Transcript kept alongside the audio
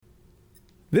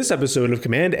This episode of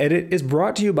Command Edit is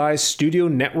brought to you by Studio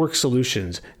Network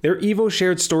Solutions. Their Evo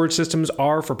shared storage systems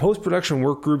are for post-production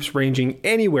work groups ranging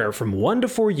anywhere from 1 to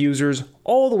 4 users,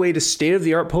 all the way to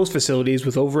state-of-the-art post facilities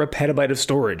with over a petabyte of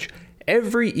storage.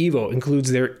 Every Evo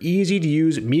includes their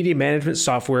easy-to-use media management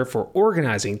software for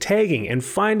organizing, tagging, and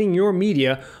finding your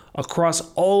media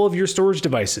across all of your storage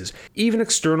devices, even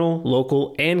external,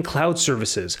 local, and cloud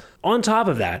services. On top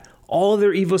of that, all of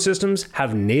their Evo systems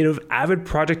have native Avid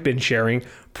project bin sharing,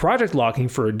 project locking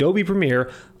for Adobe Premiere,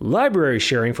 library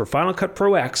sharing for Final Cut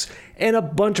Pro X, and a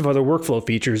bunch of other workflow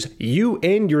features you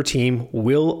and your team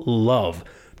will love.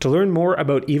 To learn more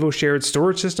about Evo shared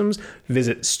storage systems,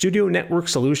 visit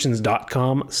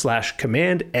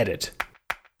studionetworksolutions.com/command-edit.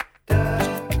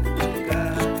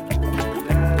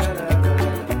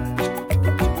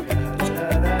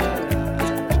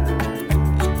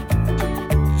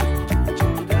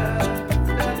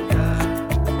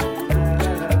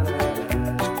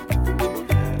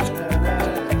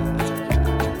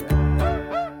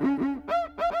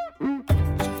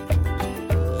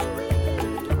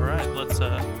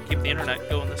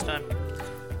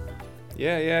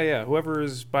 Yeah. Whoever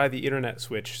is by the internet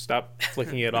switch, stop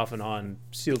flicking it off and on,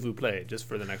 s'il vous plaît, just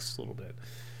for the next little bit.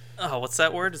 Oh, what's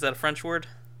that word? Is that a French word?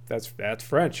 That's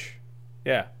French.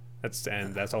 Yeah, that's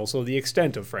also the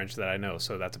extent of French that I know,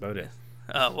 so that's about it.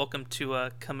 Welcome to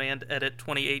Command Edit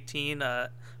 2018,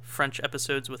 French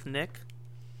episodes with Nick.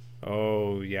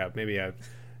 Oh, yeah, maybe I'll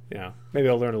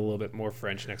learn a little bit more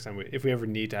French next time, if we ever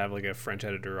need to have like a French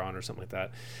editor on or something like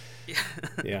that.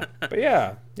 Yeah. But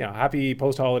happy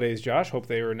post-holidays, Josh. Hope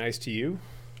they were nice to you.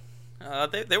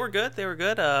 They were good. They were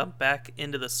good. Back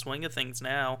into the swing of things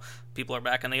now. People are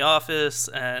back in the office,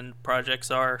 and projects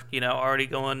are, already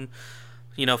going,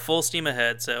 full steam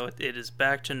ahead. So it is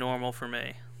back to normal for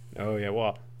me. Oh, yeah.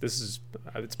 Well, it's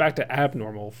back to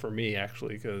abnormal for me,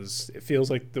 actually, because it feels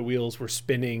like the wheels were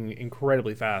spinning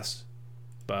incredibly fast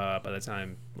by the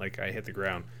time, I hit the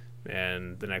ground.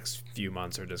 And the next few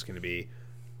months are just going to be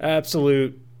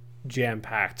absolute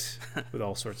jam-packed with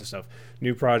all sorts of stuff.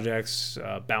 New projects,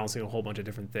 balancing a whole bunch of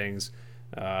different things,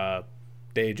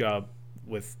 day job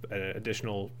with an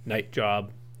additional night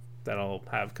job that I'll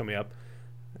have coming up,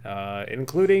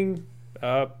 including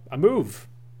a move.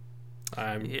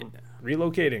 I'm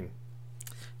relocating.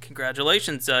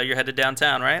 Congratulations. You're headed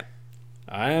downtown, right?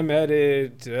 I am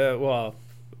headed,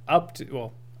 up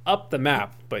the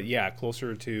map, but yeah,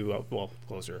 closer.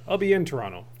 I'll be in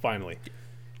Toronto, finally.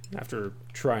 After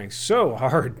trying so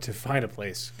hard to find a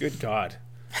place. Good God.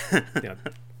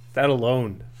 That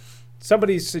alone.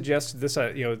 Somebody suggested this,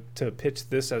 to pitch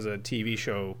this as a TV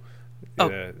show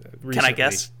recently.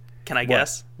 Can I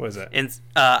guess? What is that?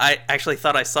 I actually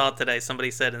thought I saw it today.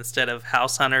 Somebody said instead of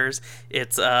House Hunters,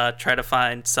 it's try to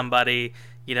find somebody,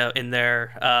 in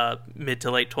their mid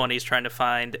to late 20s trying to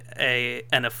find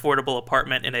an affordable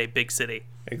apartment in a big city.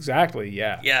 Exactly,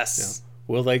 yeah. Yes.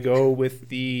 Will they go with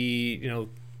the,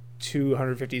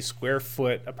 250 square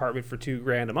foot apartment for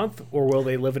 $2,000 a month, or will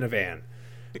they live in a van?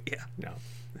 Yeah. No.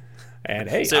 And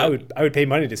hey, I would pay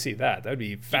money to see that. That'd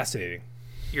be fascinating.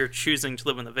 You're choosing to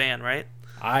live in the van, right?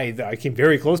 I came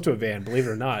very close to a van, believe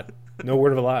it or not. No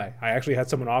word of a lie. I actually had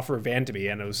someone offer a van to me,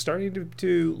 and it was starting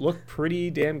to look pretty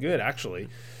damn good, actually.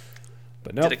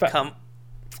 But no. Did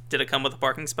it come with a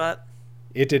parking spot?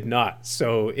 It did not.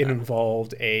 So it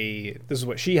involved this is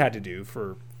what she had to do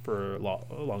for a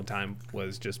long time,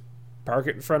 was just park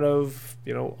it in front of,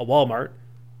 a Walmart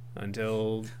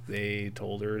until they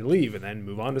told her to leave and then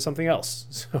move on to something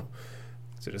else.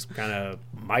 So just kind of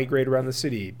migrate around the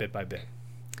city bit by bit.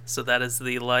 So that is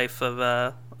the life of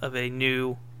a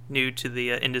new to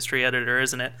the industry editor,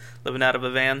 isn't it? Living out of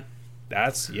a van.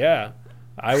 Yeah.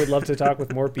 I would love to talk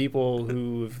with more people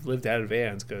who've lived out of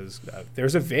vans, because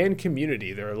there's a van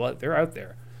community. They're out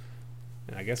there,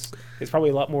 and I guess it's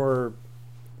probably a lot more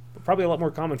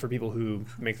common for people who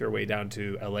make their way down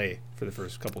to LA for the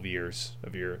first couple of years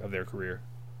of their career.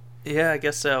 Yeah, I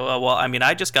guess so.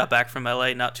 I just got back from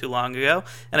LA not too long ago,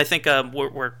 and I think we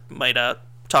might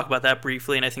talk about that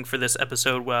briefly. And I think for this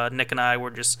episode, Nick and I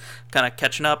were just kind of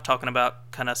catching up, talking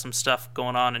about kind of some stuff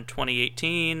going on in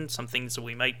 2018, some things that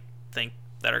we might think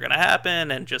that are going to happen,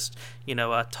 and just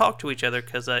talk to each other,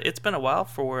 because it's been a while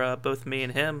for both me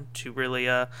and him to really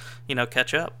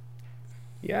catch up.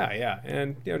 Yeah,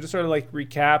 and just sort of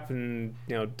recap and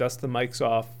dust the mics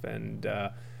off and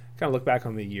kind of look back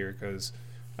on the year, because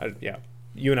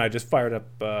you and I just fired up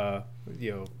our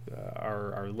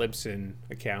Libsyn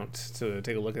account to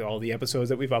take a look at all the episodes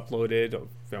that we've uploaded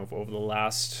over the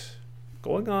last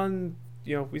going on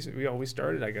we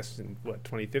started, I guess, in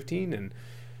 2015, and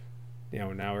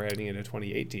now we're heading into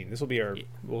 2018. This will be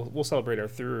we'll celebrate our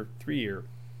 3-year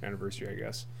anniversary, I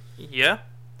guess. Yeah,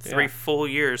 3 full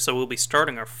years. So we'll be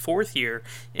starting our 4th year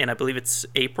in, I believe it's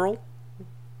April.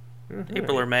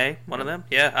 April or May, one of them.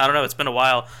 Yeah, I don't know. It's been a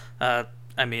while. I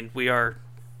mean, we are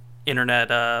internet.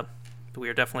 We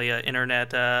are definitely an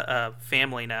internet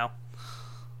family now.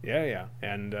 Yeah,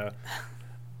 and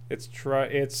it's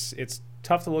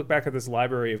tough to look back at this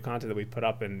library of content that we put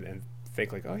up and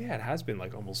think like, oh yeah, it has been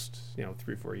like almost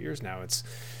 3-4 years now. It's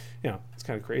it's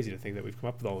kind of crazy to think that we've come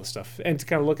up with all this stuff and to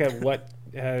kind of look at what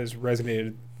has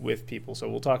resonated with people. So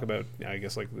we'll talk about, I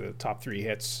guess, like the top 3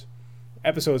 hits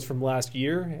episodes from last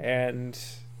year, and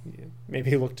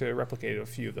maybe look to replicate a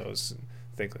few of those and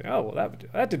think like, oh well,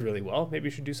 that did really well, maybe we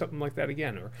should do something like that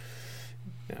again, or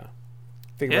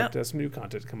think about some new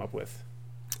content to come up with.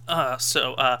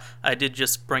 So I did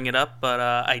just bring it up, but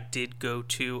I did go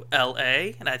to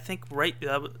LA, and I think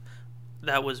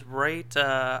that was right.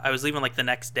 I was leaving like the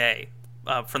next day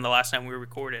from the last time we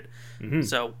recorded. Mm-hmm.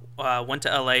 So went to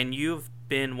LA, and you've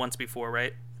been once before,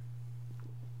 right?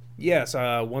 Yes,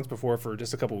 once before for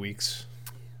just a couple weeks.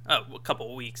 Oh, a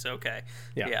couple of weeks. Okay.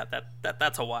 Yeah.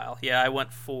 That's a while. Yeah, I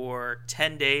went for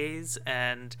 10 days,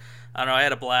 and I don't know. I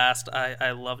had a blast.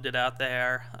 I loved it out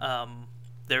there.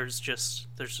 There's just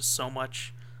so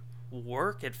much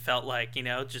work. It felt like,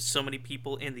 just so many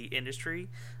people in the industry.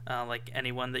 Like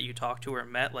anyone that you talked to or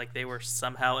met, like they were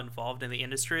somehow involved in the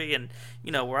industry. And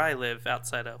where I live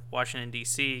outside of Washington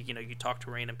D.C., you talk to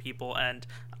random people, and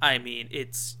I mean,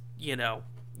 it's you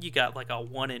got like a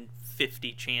 1 in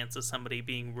 50 chance of somebody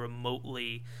being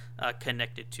remotely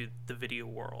connected to the video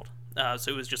world.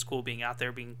 So it was just cool being out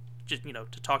there, being just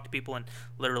to talk to people, and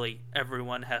literally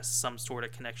everyone has some sort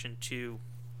of connection to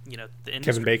the industry.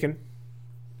 Kevin Bacon.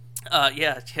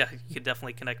 Yeah, you could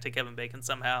definitely connect to Kevin Bacon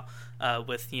somehow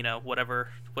with whatever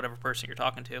person you're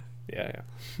talking to. Yeah.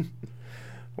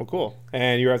 Well, cool.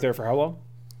 And you were out there for how long?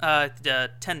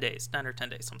 10 days, 9 or 10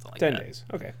 days, something like 10 that. 10 days,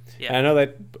 okay. Yeah. And I know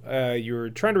that you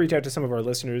were trying to reach out to some of our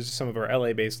listeners, some of our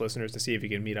LA-based listeners, to see if you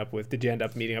can meet up with. Did you end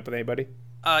up meeting up with anybody?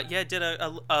 Yeah, I did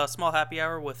a small happy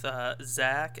hour with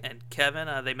Zach and Kevin.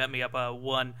 They met me up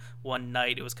one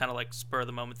night. It was kind of like spur of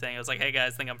the moment thing. I was like, hey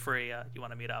guys, I think I'm free. You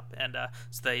want to meet up? And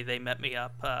so they met me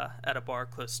up at a bar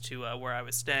close to where I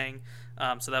was staying.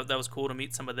 So that was cool to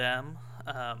meet some of them.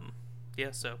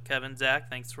 Yeah, so Kevin, Zach,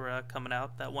 thanks for coming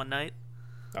out that one night.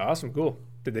 Awesome, cool.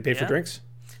 Did they pay for drinks?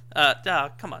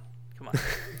 Come on.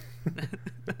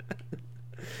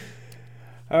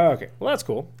 Okay, well that's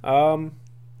cool.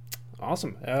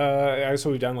 Awesome. So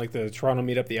we've done like the Toronto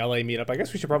meetup, the LA meetup. I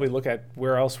guess we should probably look at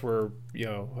where else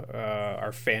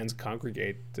our fans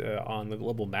congregate on the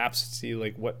global maps to see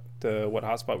like what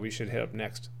hotspot we should hit up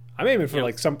next. I'm aiming for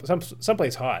like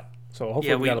someplace hot. So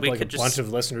hopefully we got like a bunch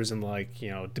of listeners in like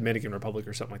Dominican Republic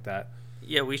or something like that.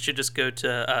 Yeah, we should just go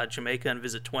to Jamaica and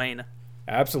visit Twain.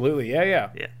 Absolutely, yeah.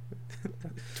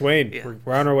 Twain, yeah.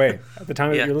 We're on our way. At the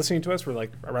time that you're listening to us, we're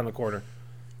like around the corner.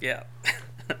 Yeah.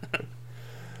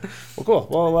 Well, cool.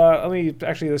 Well, let me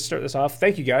actually start this off.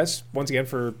 Thank you guys once again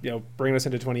for bringing us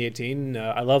into 2018.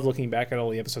 I love looking back at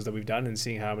all the episodes that we've done and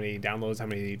seeing how many downloads, how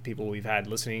many people we've had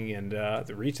listening, and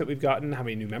the reach that we've gotten, how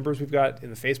many new members we've got in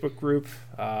the Facebook group.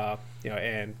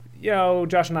 And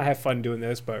Josh and I have fun doing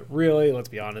this, but really, let's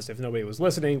be honest, if nobody was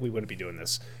listening, we wouldn't be doing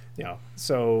this.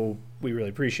 So we really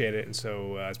appreciate it, and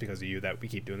so it's because of you that we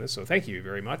keep doing this. So thank you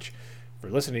very much for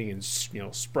listening and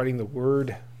spreading the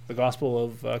word. The gospel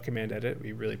of Command Edit.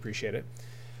 We really appreciate it.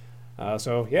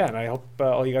 And I hope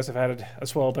all you guys have had a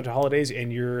swell bunch of holidays,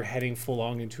 and you're heading full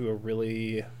on into a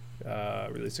really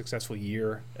successful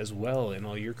year as well in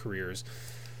all your careers.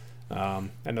 I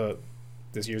know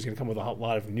this year's going to come with a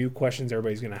lot of new questions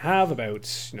everybody's going to have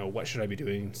about what should I be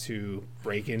doing to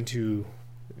break into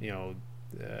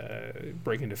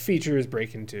features,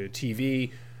 break into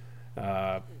TV.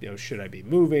 Should I be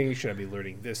moving? Should I be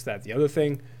learning this, that, the other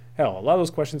thing? Hell, a lot of those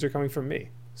questions are coming from me,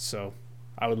 so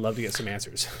I would love to get some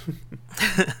answers.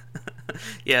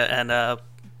 Yeah, and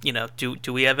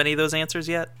do we have any of those answers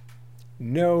yet?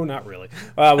 No, not really.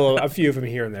 Well, a few of them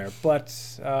here and there, but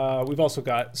we've also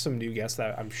got some new guests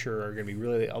that I'm sure are going to be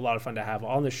really a lot of fun to have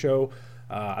on the show.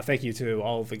 Thank you to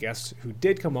all of the guests who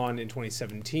did come on in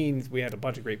 2017. We had a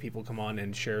bunch of great people come on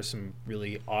and share some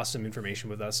really awesome information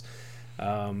with us,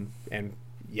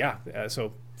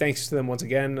 so thanks to them once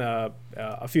again.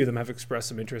 A few of them have expressed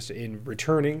some interest in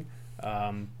returning.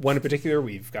 One in particular,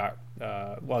 we've got,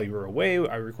 while you were away,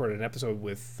 I recorded an episode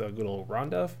with good old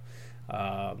Rhonda.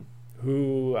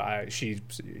 who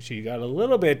she got a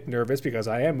little bit nervous because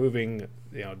I am moving,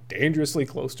 dangerously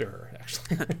close to her.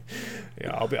 Actually,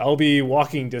 I'll be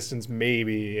walking distance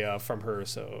maybe from her.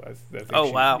 So I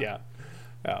think wow. Yeah,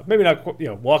 maybe not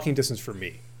walking distance for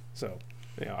me. So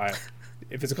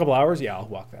if it's a couple hours, I'll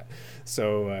walk that.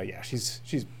 So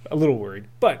she's a little worried,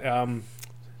 but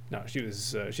no, she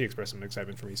expressed some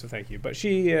excitement for me, so thank you. But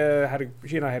she and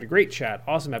I had a great chat,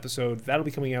 awesome episode. That'll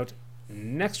be coming out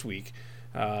next week.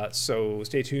 So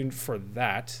stay tuned for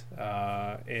that.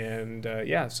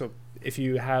 So if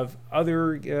you have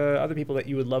other people that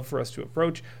you would love for us to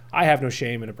approach, I have no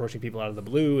shame in approaching people out of the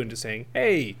blue and just saying,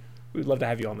 hey, we'd love to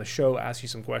have you on the show, ask you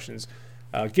some questions.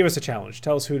 Give us a challenge.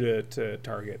 Tell us who to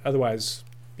target. Otherwise,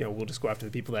 we'll just go after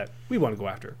the people that we want to go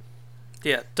after.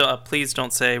 Yeah, please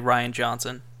don't say Rian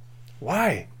Johnson.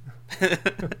 Why?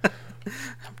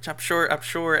 I'm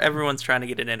sure everyone's trying to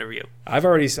get an interview. I've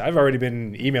already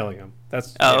been emailing him.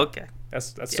 Okay. That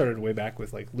started way back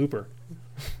with like Looper.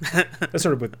 That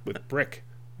started with Brick.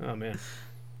 Oh man.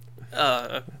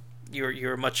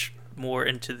 You're much more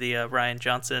into the Rian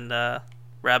Johnson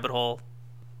rabbit hole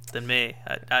than me.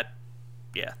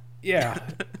 Yeah. Yeah.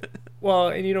 Well,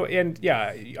 and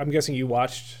I'm guessing you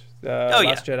watched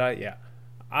Last Jedi. Yeah.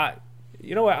 I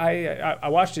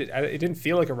watched it. It didn't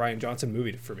feel like a Rian Johnson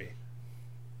movie for me.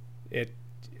 It,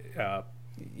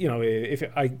 if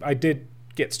I did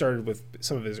get started with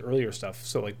some of his earlier stuff.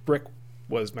 So like Brick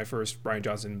was my first Rian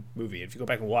Johnson movie. If you go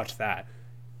back and watch that,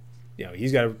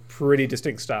 he's got a pretty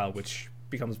distinct style, which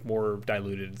becomes more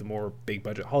diluted the more big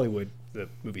budget Hollywood the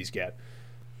movies get.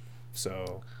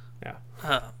 So, yeah.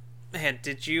 Man,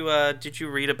 did you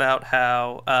read about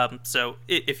how so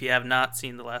if you have not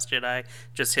seen The Last Jedi,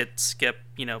 just hit skip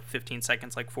 15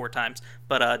 seconds like 4 times,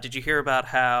 but did you hear about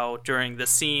how during the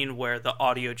scene where the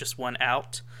audio just went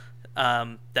out,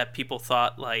 that people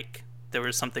thought like there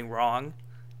was something wrong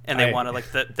and they wanted like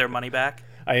their money back?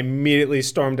 I immediately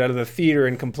stormed out of the theater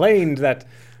and complained that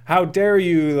how dare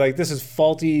you, like this is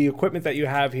faulty equipment that you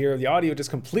have here, the audio just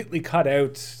completely cut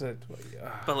out.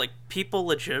 But like people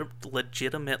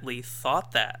legitimately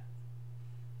thought that.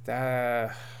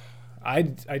 That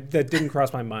didn't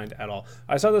cross my mind at all.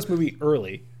 I saw this movie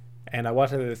early, and I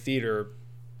watched it at the theater,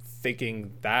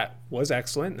 thinking that was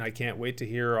excellent, and I can't wait to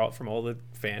hear from all the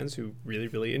fans who really,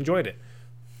 really enjoyed it.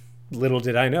 Little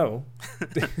did I know,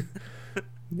 the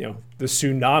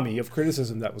tsunami of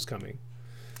criticism that was coming.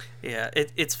 Yeah,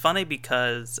 it's funny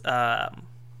because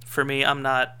for me,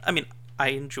 I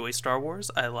enjoy Star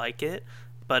Wars. I like it.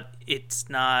 But it's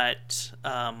not,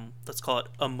 let's call it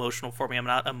emotional for me. I'm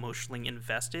not emotionally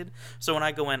invested. So when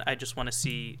I go in, I just want to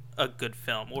see a good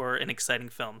film or an exciting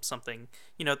film, something,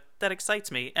 that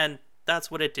excites me. And that's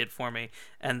what it did for me.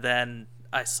 And then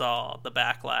I saw the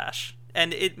backlash.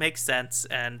 And it makes sense.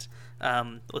 And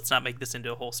let's not make this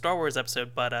into a whole Star Wars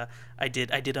episode. But I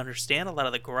did understand a lot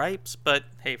of the gripes. But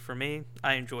hey, for me,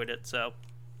 I enjoyed it. So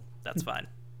that's fine.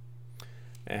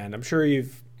 And I'm sure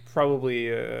you've probably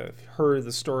heard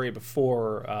the story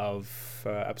before of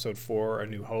episode 4, A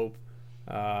New Hope,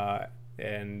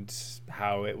 and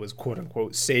how it was quote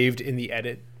unquote saved in the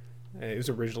edit. It was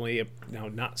originally a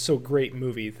not so great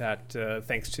movie that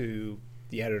thanks to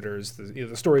the editors,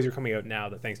 the stories are coming out now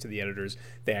that thanks to the editors,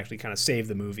 they actually kind of saved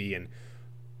the movie and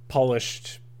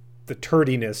polished the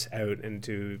turdiness out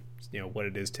into what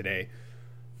it is today.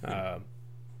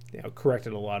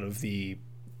 Corrected a lot of the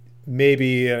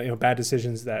maybe bad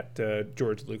decisions that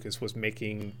George Lucas was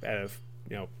making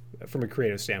from a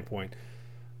creative standpoint.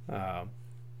 I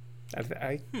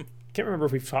can't remember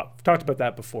if we've talked about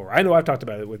that before. I know I've talked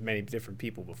about it with many different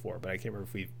people before, but I can't remember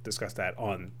if we've discussed that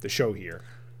on the show here.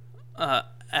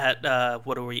 At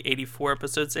what are we, 84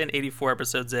 episodes in? 84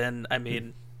 episodes in,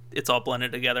 it's all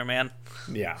blended together, man.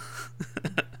 Yeah.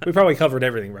 We probably covered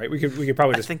everything, right? We could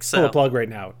probably just pull a plug right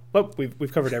now. But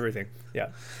we've covered everything. Yeah.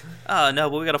 No,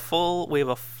 but we have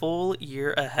a full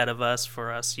year ahead of us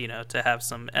for us, to have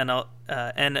some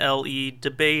NLE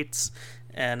debates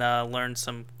and learn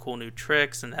some cool new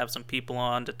tricks and have some people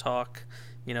on to talk,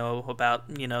 about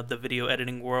the video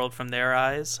editing world from their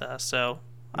eyes. So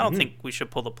I don't think we should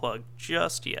pull the plug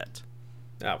just yet.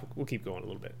 We'll keep going a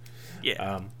little bit.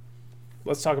 Yeah.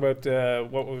 Let's talk about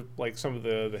what were like some of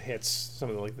the hits,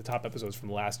 some of the top episodes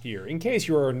from last year. In case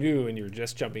you are new and you're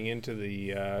just jumping into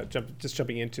the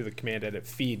Command Edit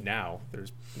feed now,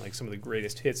 there's like some of the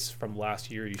greatest hits from last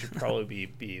year you should probably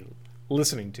be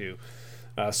listening to.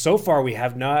 So far, we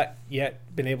have not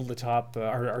yet been able to top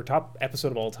our top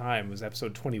episode of all time was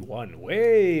episode 21,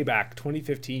 way back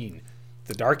 2015,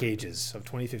 the dark ages of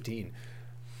 2015.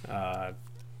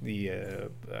 the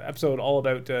episode all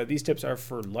about these tips are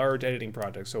for large editing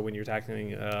projects. So when you're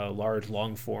tackling large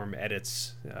long form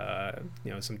edits,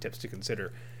 some tips to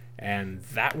consider. And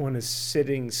that one is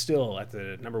sitting still at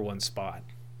the number 1 spot.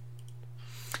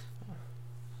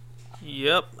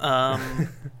 Yep.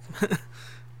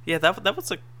 Yeah, that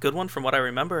was a good one from what I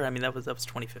remember. I mean, that was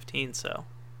 2015. So.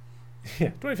 Yeah,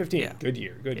 2015. Yeah. Good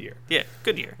year. Yeah,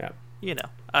 good year. Yeah.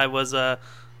 I was that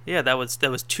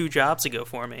was 2 jobs ago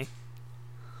for me.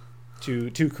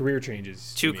 Two career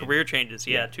changes. Two career changes.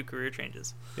 Yeah, 2 career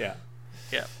changes. Yeah.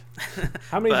 Yeah.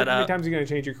 How many times are you going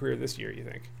to change your career this year, you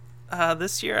think?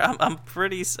 This year,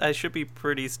 I should be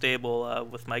pretty stable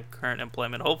with my current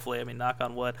employment. Hopefully, I mean, knock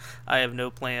on wood. I have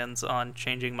no plans on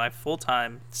changing my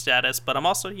full-time status, but I'm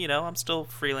also, I'm still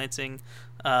freelancing,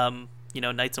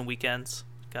 nights and weekends.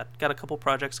 Got a couple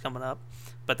projects coming up,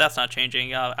 but that's not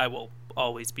changing. I will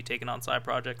always be taking on side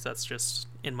projects. That's just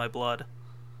in my blood.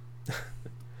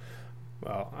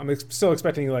 Well, I'm still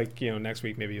expecting next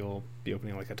week maybe you'll be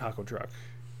opening a taco truck.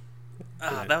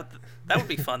 That would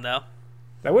be fun though.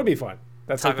 That would be fun.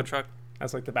 That's taco truck.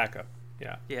 That's the backup.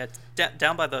 Yeah. Yeah,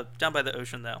 down by the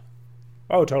ocean though.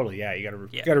 Oh, totally. Yeah, you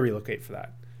gotta relocate for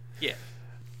that. Yeah.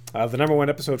 The number 1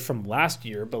 episode from last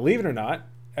year, believe it or not,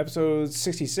 episode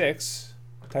 66,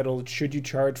 titled "Should You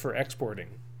Charge for Exporting?"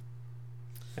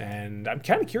 And I'm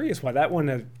kind of curious why that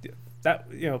one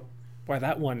why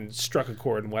that one struck a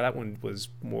chord and why that one was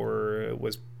a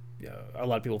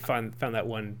lot of people found that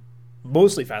one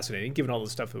mostly fascinating, given all the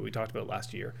stuff that we talked about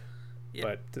last year. Yeah.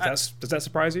 But does that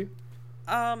surprise you?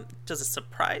 Does it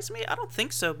surprise me? I don't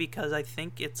think so, because I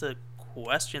think it's a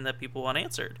question that people want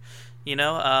answered.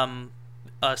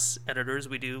 Us editors,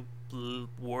 we do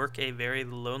work a very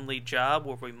lonely job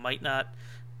where we might not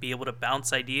be able to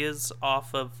bounce ideas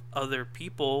off of other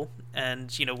people,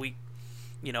 and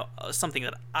something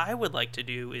that I would like to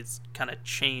do is kind of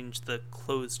change the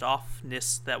closed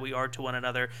offness that we are to one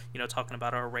another, talking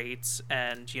about our rates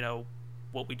and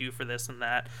what we do for this and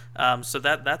that. So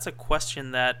that's a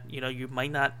question that you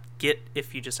might not get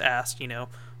if you just asked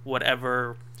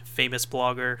whatever famous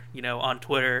blogger on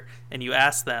Twitter, and you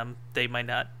ask them, they might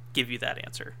not give you that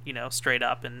answer straight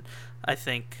up. And I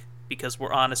think because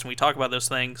we're honest and we talk about those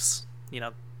things,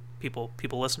 people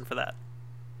listen for that.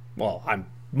 Well, I'm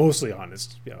mostly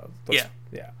honest. Yeah.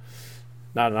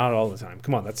 Not all the time.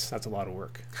 Come on, that's a lot of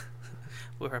work.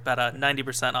 We're about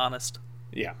 90% honest.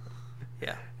 Yeah.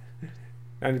 Yeah.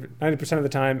 90% of the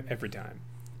time, every time.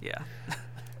 Yeah.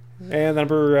 And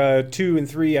number 2 and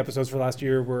 3 episodes for last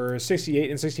year were 68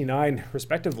 and 69,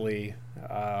 respectively.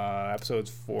 Episodes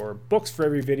for books for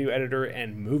every video editor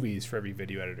and movies for every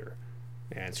video editor.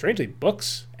 And strangely,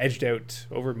 books edged out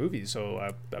over movies.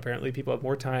 So apparently people have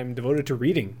more time devoted to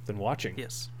reading than watching.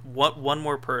 Yes. One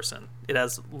more person. It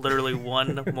has literally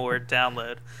one more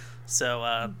download.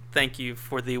 So thank you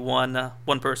for the one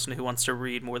person who wants to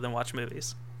read more than watch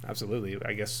movies. Absolutely.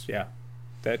 I guess, yeah.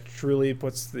 That truly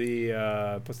puts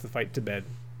the fight to bed.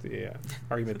 The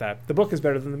argument that the book is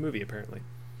better than the movie, apparently.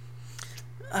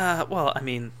 Well, I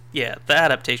mean, yeah, the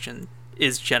adaptation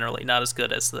is generally not as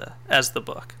good as the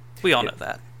book. We all know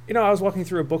that. I was walking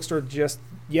through a bookstore just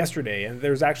yesterday, and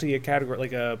there's actually a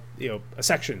category, a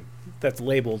section that's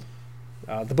labeled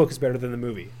 "The book is better than the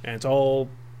movie," and it's all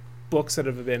books that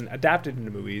have been adapted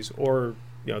into movies, or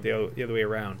the other way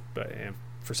around. But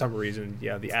for some reason,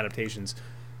 the adaptations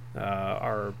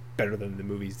are better than the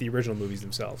movies, the original movies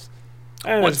themselves.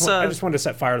 And I just wanted to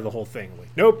set fire to the whole thing. Like,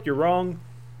 nope, you're wrong.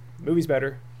 Movie's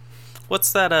better.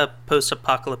 What's that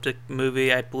post-apocalyptic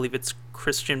movie? I believe it's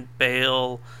Christian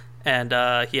Bale, and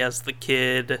he has the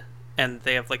kid, and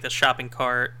they have the shopping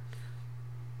cart.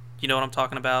 You know what I'm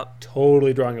talking about?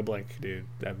 Totally drawing a blank, dude.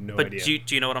 I have no idea. But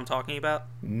do you know what I'm talking about?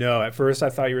 No, at first I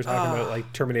thought you were talking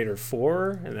about Terminator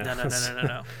 4. And then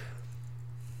No.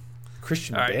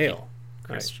 Christian Bale.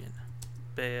 Christian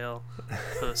Bale,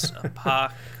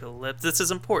 post-apocalypse. This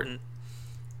is important.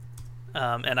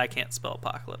 And I can't spell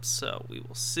apocalypse, so we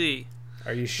will see.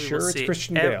 Are you sure it's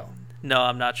Christian Bale? No,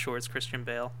 I'm not sure it's Christian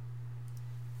Bale.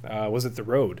 Was it The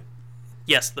Road?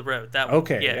 Yes, The Road. That one.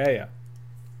 Okay, yeah.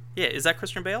 Yeah, is that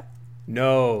Christian Bale?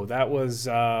 No, that was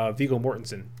Viggo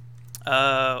Mortensen.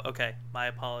 Oh, okay. My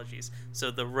apologies.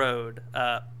 So The Road,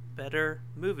 better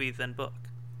movie than book,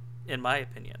 in my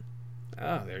opinion.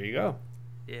 Oh, there you go.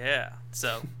 Yeah.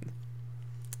 So,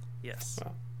 yes.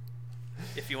 Wow.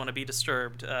 If you want to be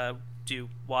disturbed, do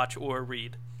watch or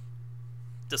read.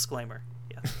 Disclaimer.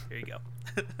 Yeah, there you go.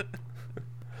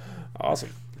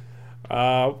 Awesome.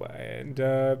 I'm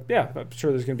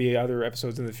sure there's going to be other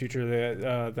episodes in the future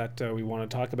that we want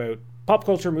to talk about pop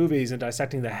culture movies and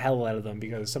dissecting the hell out of them,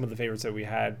 because some of the favorites that we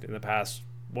had in the past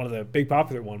one of the big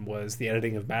popular one was the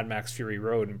editing of Mad Max Fury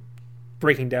Road, and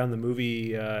breaking down the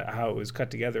movie, how it was cut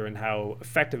together and how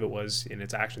effective it was in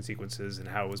its action sequences and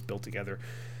how it was built together.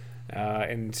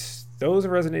 And those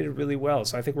have resonated really well.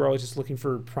 So I think we're always just looking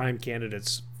for prime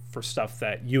candidates for stuff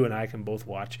that you and I can both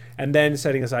watch, and then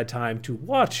setting aside time to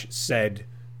watch said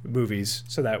movies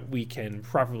so that we can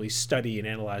properly study and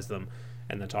analyze them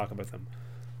and then talk about them.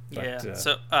 But,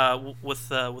 so with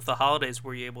the holidays,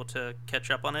 were you able to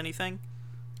catch up on anything?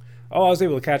 Oh, I was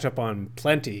able to catch up on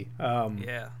plenty.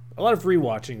 Yeah. A lot of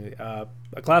rewatching. A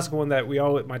classic one that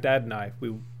my dad and I,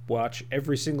 we watch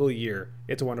every single year,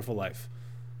 It's a Wonderful Life.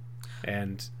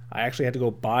 And I actually had to go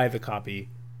buy the copy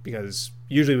because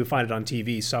usually we find it on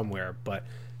TV somewhere, but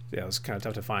it was kind of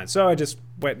tough to find. So I just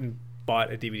went and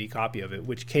bought a DVD copy of it,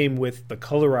 which came with the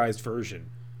colorized version.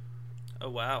 Oh,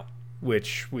 wow.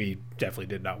 Which we definitely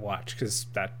did not watch because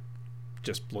that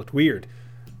just looked weird.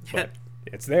 But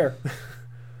it's there.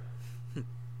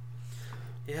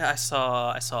 Yeah, I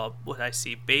saw what I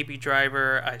see, Baby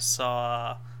Driver. I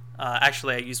saw,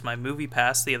 actually, I used my movie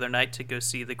pass the other night to go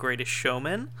see The Greatest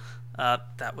Showman.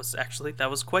 That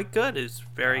was quite good. It was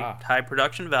very high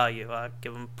production value.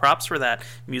 Give them props for that.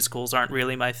 Musicals aren't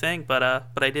really my thing, but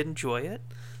I did enjoy it.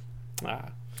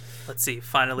 Let's see.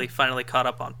 Finally caught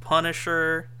up on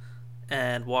Punisher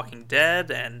and Walking Dead,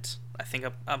 and I think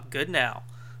I'm good now.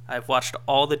 I've watched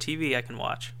all the TV I can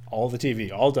watch. All the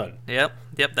TV, all done. Yep,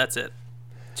 that's it.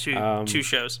 Two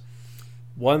shows.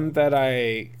 One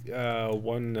Netflix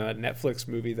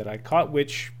movie that I caught,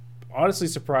 which honestly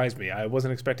surprised me. I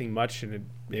wasn't expecting much, and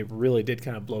it really did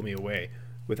kind of blow me away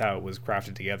with how it was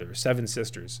crafted together. Seven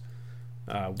Sisters.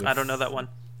 I don't know that one.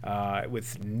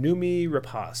 With Noomi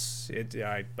Rapace.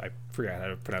 I forgot how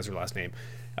to pronounce her last name.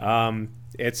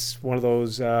 It's one of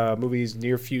those movies,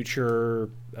 near future,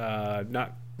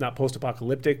 not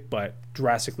post-apocalyptic, but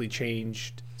drastically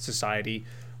changed society,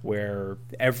 where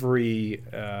every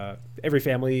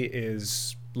family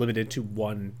is limited to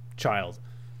one child.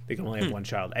 They can only have one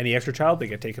child. Any extra child, they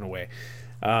get taken away.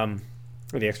 Or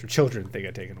the extra children, they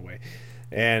get taken away.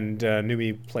 And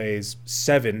Noomi plays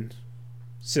 7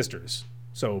 sisters.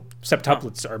 So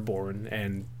septuplets are born,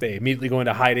 and they immediately go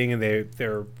into hiding, and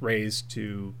they're raised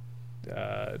to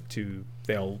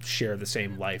they'll share the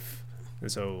same life.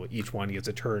 And so each one gets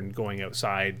a turn going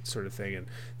outside, sort of thing, and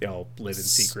they all live in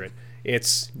secret.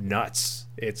 It's nuts.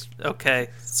 It's okay.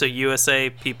 So USA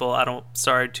people,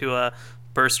 sorry to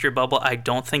burst your bubble. I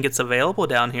don't think it's available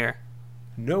down here.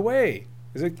 No way.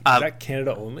 Is that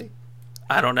Canada only?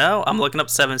 I don't know. I'm looking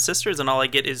up Seven Sisters, and all I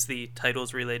get is the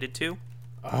titles related to.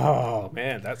 Oh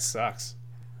man, that sucks.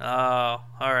 Oh,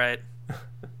 all right.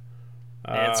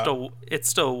 Yeah, it's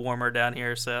still warmer down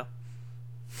here, so.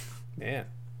 Man.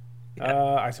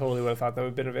 Yeah. I totally would have thought that would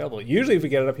have been available. Usually if we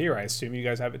get it up here, I assume you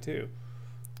guys have it too.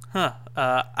 Huh.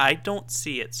 I don't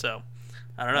see it, so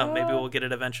I don't know. Maybe we'll get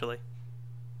it eventually.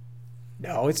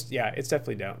 No, it's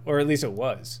definitely down. Or at least it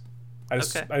was. I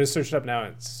just searched it up now,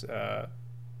 and it's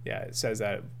it says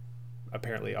that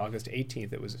apparently August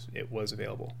 18th it was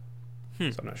available.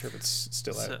 So I'm not sure if it's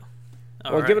still out.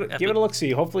 Well, give it a look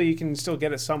see. Hopefully you can still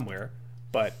get it somewhere.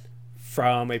 But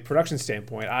from a production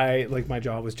standpoint, my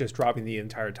job was just dropping the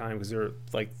entire time, because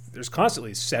there's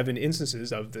constantly 7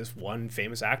 instances of this one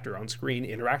famous actor on screen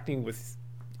interacting with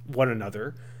one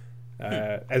another,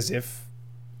 as if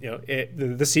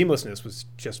the seamlessness was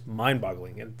just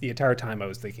mind-boggling. And the entire time I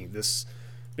was thinking this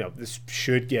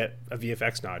should get a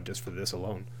VFX nod just for this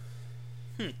alone.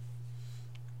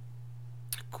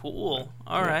 Cool.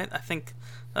 All right. I think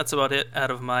that's about it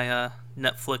out of my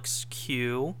Netflix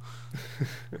queue.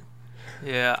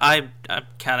 Yeah, I'm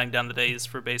counting down the days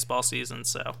for baseball season,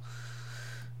 so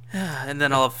and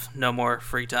then I'll have no more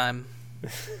free time.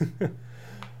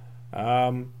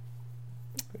 I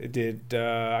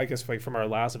guess from our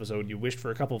last episode, you wished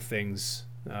for a couple of things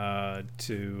to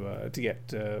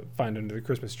find under the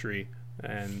Christmas tree.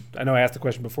 And I know I asked the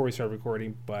question before we started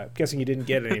recording, but I'm guessing you didn't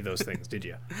get any of those things, did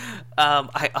you?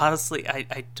 I honestly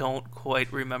don't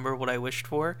quite remember what I wished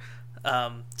for,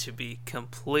 to be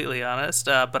completely honest.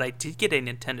 But I did get a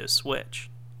Nintendo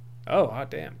Switch. Oh, hot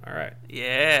damn! All right.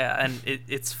 Yeah, and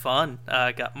it's fun.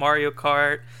 I got Mario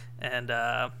Kart, and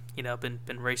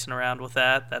been racing around with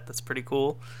that. That's pretty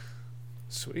cool.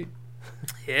 Sweet.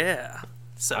 Yeah.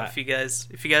 So if you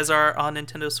guys are on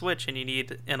Nintendo Switch and you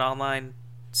need an online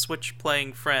Switch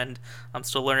playing friend, I'm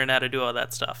still learning how to do all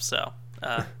that stuff, so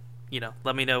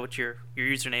let me know what your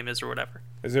username is or whatever.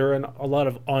 Is there a lot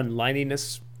of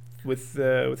onlineiness with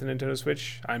the Nintendo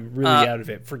Switch? I'm really out of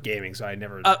it for gaming, so I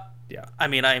never I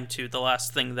am too. The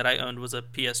last thing that I owned was a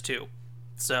PS2,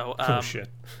 So oh shit.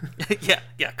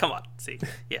 yeah, come on. See,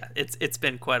 yeah, it's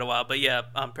been quite a while, but yeah,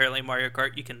 apparently Mario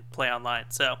Kart you can play online.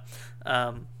 So,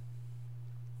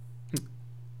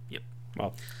 yep.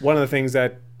 Well, one of the things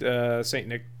that Saint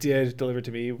Nick did deliver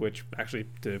to me, which actually,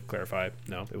 to clarify,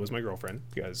 no, it was my girlfriend,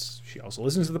 because she also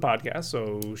listens to the podcast,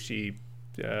 so she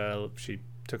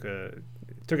took a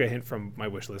hint from my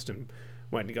wish list and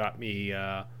went and got me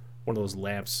one of those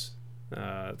lamps,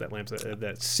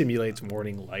 that simulates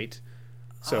morning light.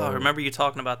 So I remember you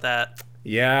talking about that.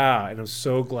 Yeah, and I'm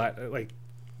so glad. Like,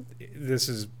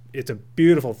 it's a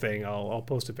beautiful thing. I'll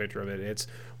post a picture of it. It's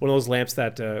one of those lamps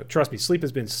that, trust me, sleep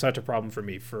has been such a problem for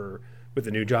me with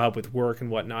the new job, with work and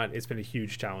whatnot. It's been a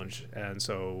huge challenge, and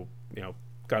so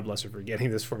God bless her for getting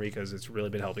this for me, because it's really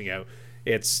been helping out.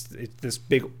 It's this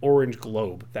big orange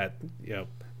globe that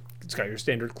it's got your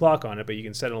standard clock on it, but you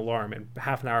can set an alarm, and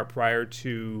half an hour prior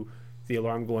to the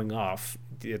alarm going off,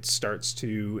 it starts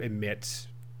to emit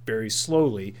very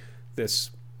slowly this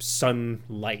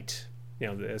sunlight,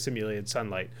 the simulated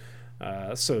sunlight,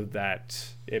 so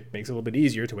that it makes it a little bit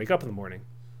easier to wake up in the morning.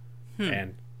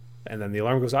 And then the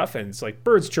alarm goes off, and it's like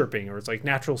birds chirping, or it's like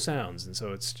natural sounds, and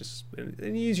so it's just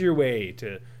an easier way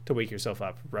to wake yourself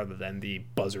up, rather than the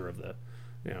buzzer of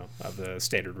the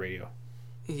standard radio.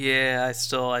 Yeah, I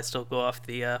still go off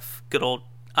the good old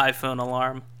iPhone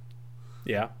alarm.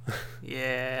 Yeah.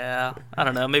 Yeah, I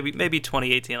don't know. Maybe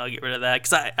 2018 I'll get rid of that,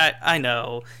 because I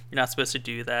know you're not supposed to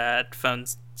do that.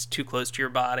 Phone's too close to your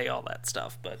body, all that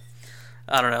stuff. But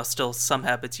I don't know. Still, some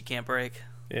habits you can't break.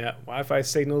 Yeah, Wi-Fi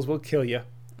signals will kill you.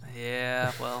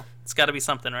 Yeah, well, it's got to be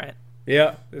something, right?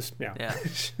 Yeah. Yeah.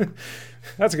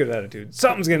 That's a good attitude.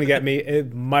 Something's gonna get me.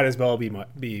 It might as well be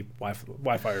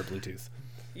Wi-Fi or Bluetooth.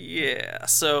 Yeah.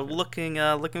 So looking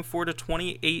forward to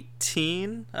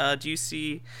 2018. Do you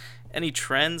see any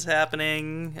trends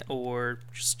happening, or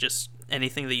just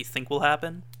anything that you think will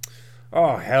happen?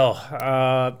 Oh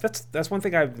hell, that's one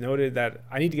thing I've noted, that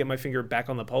I need to get my finger back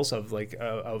on the pulse of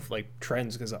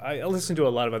trends, because I listen to a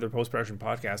lot of other post-production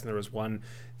podcasts, and there was one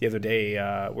the other day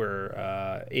where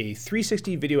a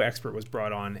 360 video expert was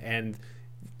brought on, and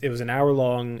it was an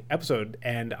hour-long episode,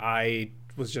 and I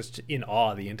was just in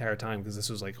awe the entire time, because this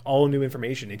was like all new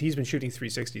information, and he's been shooting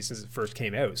 360 since it first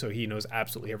came out, so he knows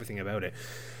absolutely everything about it.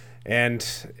 And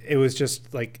it was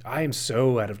just like, I am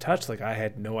so out of touch. Like, I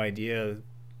had no idea,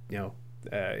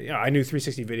 I knew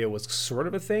 360 video was sort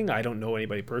of a thing. I don't know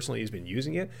anybody personally who's been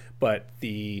using it, but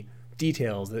the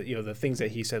details, that the things that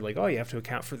he said, like, oh, you have to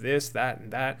account for this, that,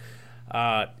 and that,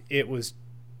 it was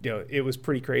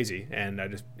pretty crazy, and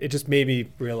it just made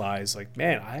me realize, like,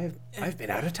 man, I've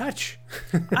been out of touch.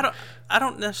 I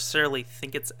don't necessarily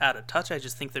think it's out of touch. I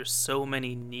just think there's so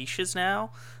many niches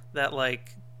now that,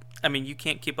 like, I mean, you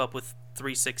can't keep up with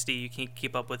 360, you can't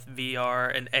keep up with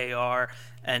VR and AR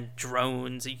and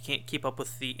drones, you can't keep up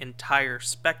with the entire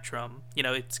spectrum.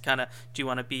 It's kind of, do you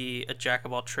want to be a jack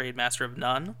of all trade, master of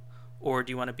none, or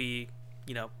do you want to be,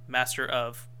 master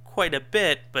of quite a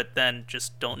bit, but then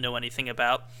just don't know anything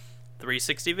about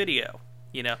 360 video?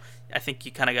 I think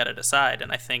you kind of got to decide,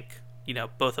 and I think,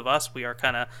 both of us, we are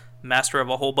kind of master of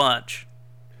a whole bunch,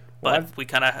 but we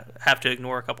kind of have to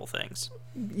ignore a couple things.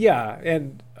 Yeah,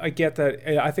 and I get that.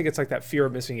 I think it's like that fear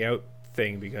of missing out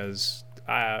thing, because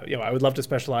I would love to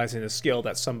specialize in a skill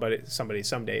that somebody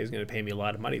someday is going to pay me a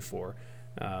lot of money for.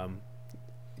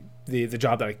 The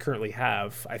job that I currently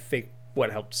have, I think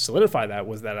what helped solidify that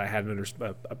was that I had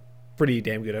a pretty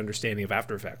damn good understanding of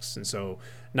After Effects, and so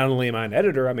not only am I an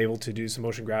editor, I'm able to do some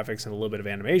motion graphics and a little bit of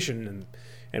animation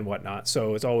and whatnot.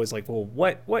 So it's always like, well,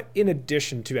 what in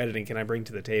addition to editing can I bring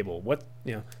to the table? What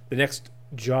the next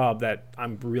job that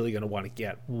I'm really going to want to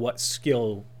get, what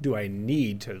skill do I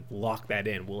need to lock that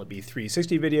in? Will it be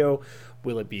 360 video?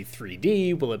 Will it be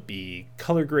 3D? Will it be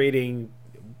color grading?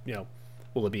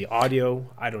 Will it be audio?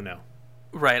 I don't know.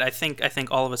 Right. I think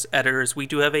all of us editors, we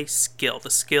do have a skill. The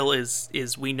skill is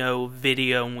we know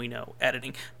video and we know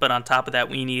editing, but on top of that,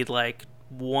 we need like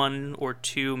one or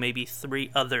two, maybe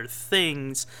three other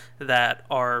things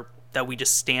that we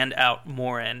just stand out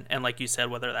more in. And like you said,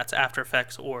 whether that's After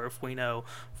Effects, or if we know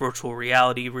virtual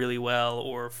reality really well,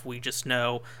 or if we just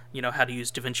know how to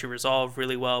use DaVinci Resolve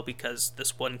really well, because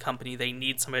this one company, they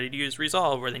need somebody to use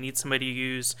Resolve, or they need somebody to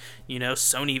use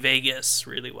Sony Vegas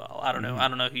really well. I don't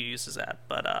know who uses that,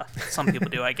 but some people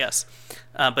do, I guess.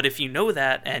 But if you know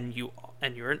that and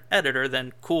you're an editor,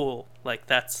 then cool, like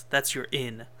that's your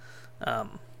in.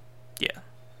 Yeah.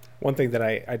 One thing that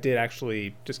I did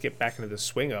actually just get back into the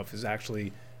swing of is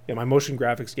actually, my motion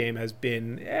graphics game has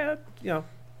been,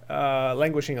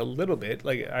 languishing a little bit.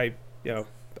 Like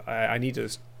I need to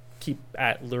keep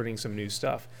at learning some new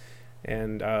stuff.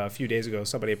 And a few days ago,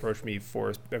 somebody approached me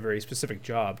for a very specific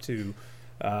job to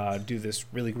do this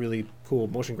really, really cool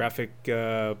motion graphic,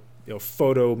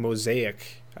 photo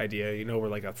mosaic idea. Where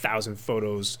like 1,000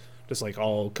 photos just like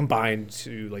all combined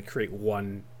to like create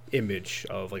one image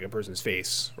of like a person's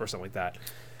face or something like that.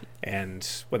 And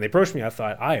when they approached me, I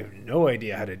thought, I have no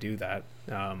idea how to do that.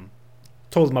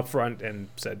 Told them up front and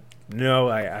said, no,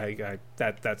 I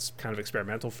that's kind of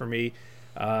experimental for me.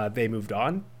 They moved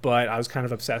on, but I was kind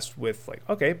of obsessed with like,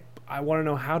 okay, I want to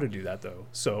know how to do that though.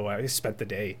 So I spent the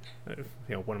day,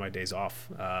 one of my days off,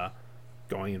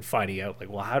 going and finding out like,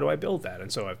 well, how do I build that?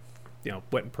 And so I,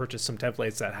 went and purchased some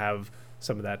templates that have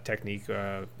some of that technique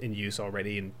in use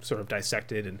already and sort of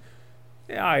dissected. And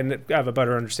yeah, I have a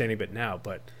better understanding of it now,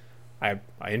 but I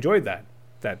enjoyed that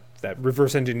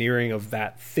reverse engineering of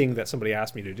that thing that somebody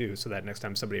asked me to do, so that next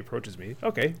time somebody approaches me,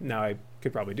 okay, now I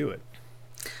could probably do it.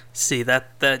 See,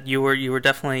 that you were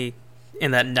definitely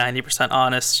in that 90%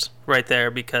 honest right there,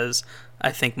 because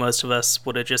I think most of us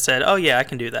would have just said, oh yeah, I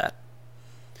can do that.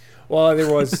 Well,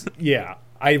 there was yeah,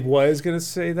 I was gonna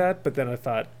say that, but then I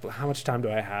thought, well, how much time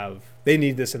do I have? They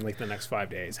need this in like the next 5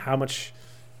 days. How much,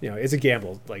 it's a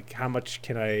gamble. Like, how much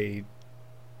can I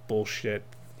bullshit?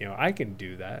 I can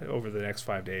do that over the next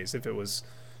 5 days if it was,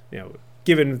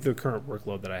 given the current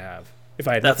workload that I have. If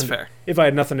I had That's nothing, fair. If I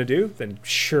had nothing to do, then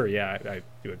sure, yeah, I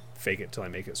would fake it till I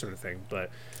make it, sort of thing.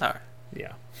 But all right,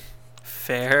 yeah,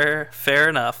 fair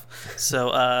enough. So,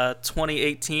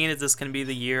 2018, is this going to be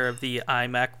the year of the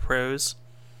iMac Pros?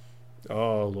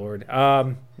 Oh Lord,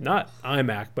 not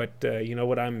iMac, but you know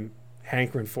what I'm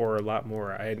hankering for a lot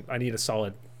more. I need a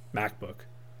solid MacBook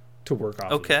to work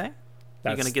off. Okay.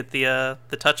 Of. You gonna get the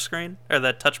touch screen or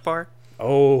the touch bar?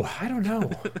 Oh, I don't know.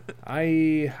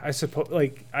 I suppose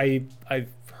like I've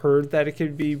heard that it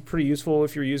could be pretty useful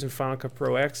if you're using Final Cut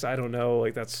Pro X. I don't know.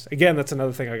 Like that's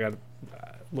another thing I got to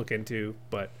look into,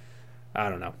 but I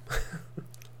don't know.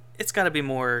 It's got to be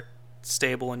more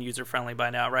stable and user friendly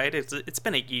by now, right? It's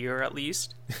been a year at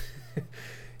least.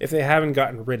 If they haven't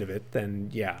gotten rid of it, then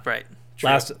yeah. Right. True.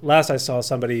 Last I saw,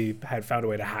 somebody had found a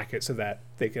way to hack it so that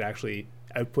they could actually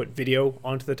output video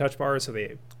onto the touch bar, so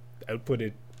they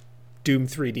outputted Doom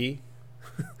 3D,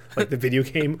 like the video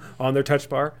game on their touch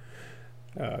bar.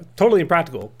 Totally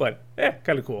impractical, but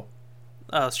kind of cool.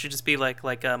 Oh, it should just be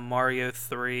like a Mario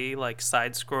 3 like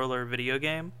side scroller video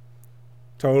game.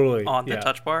 Totally. On the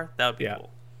touch bar, that would be cool.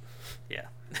 Yeah.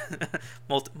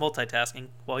 Multitasking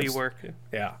while you work.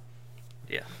 Yeah.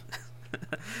 Yeah.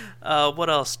 What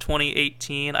else?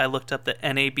 2018. I looked up the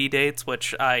NAB dates,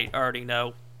 which I already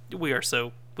know. We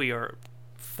are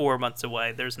 4 months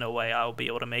away. There's no way I'll be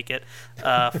able to make it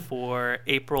for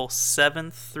April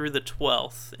 7th through the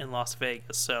 12th in Las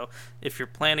Vegas. So if you're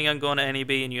planning on going to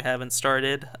NAB and you haven't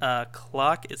started,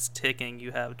 clock is ticking.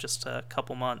 You have just a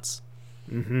couple months.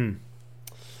 Mm-hmm.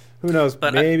 Who knows?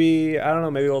 But maybe I don't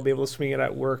know. Maybe I'll be able to swing it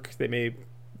at work. They may.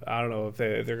 I don't know if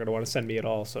they're going to want to send me at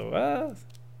all. So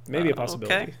maybe a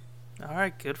possibility. Okay. All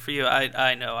right. Good for you.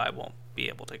 I know I won't be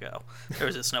able to go.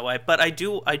 There's just no way. But I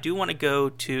do want to go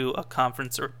to a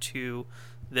conference or two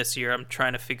this year. I'm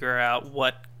trying to figure out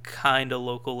what kind of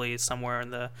locally somewhere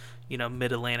in the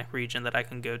Mid-Atlantic region that I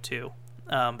can go to.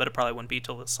 But it probably wouldn't be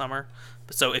till this summer.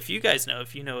 So if you guys know,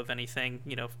 if you know of anything,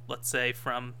 let's say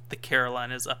from the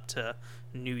Carolinas up to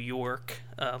New York,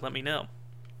 let me know.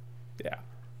 Yeah.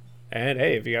 And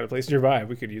hey, if you got a place nearby,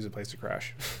 we could use a place to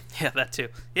crash. Yeah, that too.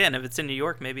 Yeah, and if it's in New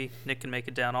York, maybe Nick can make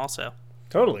it down also.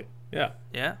 Totally. Yeah.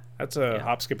 Yeah. That's a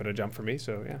hop, skip, and a jump for me,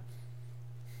 so yeah.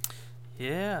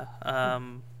 Yeah.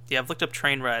 Yeah, I've looked up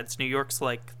train rides. New York's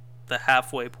like the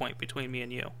halfway point between me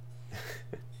and you.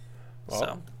 Well,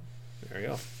 so there you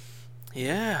go.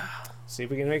 Yeah. See if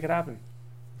we can make it happen.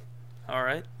 All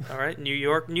right. New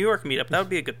York meetup. That would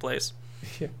be a good place.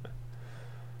 Yeah.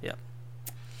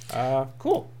 Yeah.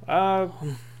 Cool.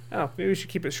 Maybe we should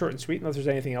keep it short and sweet unless there's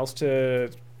anything else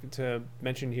to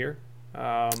mention here.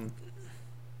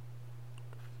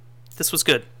 This was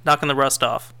good. Knocking the rust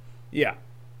off. Yeah.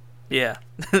 Yeah.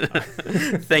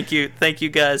 Thank you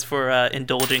guys for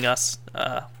indulging us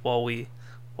while we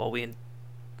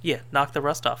knock the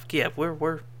rust off. Yeah,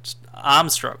 I'm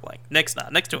struggling. Nick's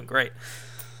not. Nick's doing great.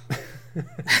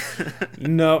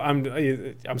 No,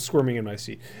 I'm squirming in my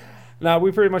seat. No,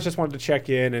 we pretty much just wanted to check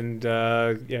in and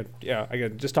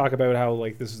again, just talk about how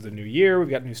like this is the new year. We've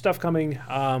got new stuff coming.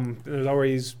 There's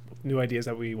always new ideas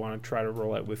that we want to try to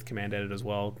roll out with Command Edit as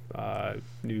well.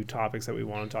 New topics that we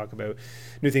want to talk about,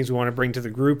 new things we want to bring to the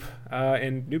group,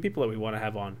 and new people that we want to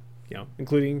have on.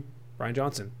 Including Brian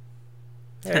Johnson.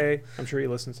 Hey, I'm sure he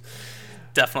listens.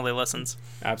 definitely listens.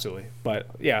 Absolutely. But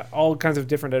yeah, all kinds of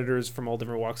different editors from all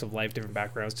different walks of life, different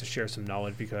backgrounds to share some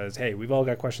knowledge because, hey, we've all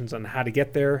got questions on how to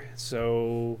get there.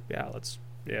 So yeah, let's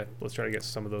try to get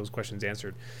some of those questions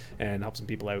answered and help some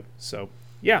people out. So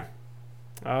yeah.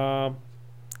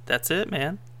 That's it,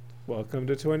 man. Welcome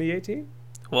to 2018.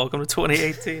 Welcome to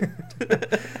 2018.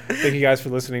 Thank you guys for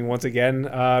listening once again.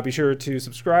 Be sure to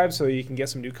subscribe so you can get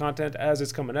some new content as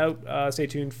it's coming out. Stay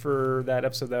tuned for that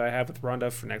episode that I have with Rhonda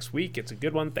for next week. It's a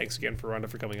good one. Thanks again for Rhonda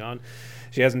for coming on.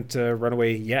 She hasn't run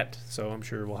away yet, so I'm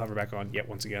sure we'll have her back on yet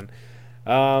once again.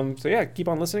 So yeah, keep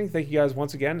on listening. Thank you guys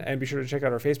once again, and be sure to check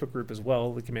out our Facebook group as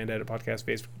well, the Command Edit Podcast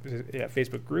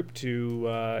Facebook group.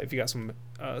 To if you got some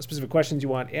specific questions you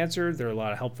want answered, there are a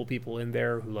lot of helpful people in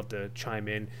there who love to chime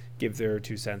in, give their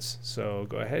 2 cents. So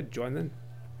go ahead, join them.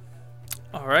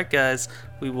 All right, guys,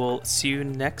 we will see you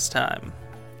next time.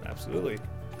 Absolutely.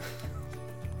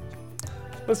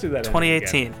 Let's do that.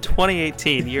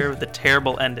 2018, year of the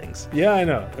terrible endings. Yeah, I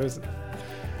know.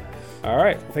 All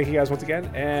right. Well, thank you guys once again.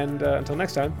 And until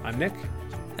next time, I'm Nick.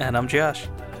 And I'm Josh.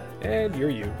 And you're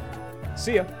you.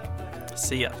 See ya.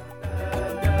 See ya.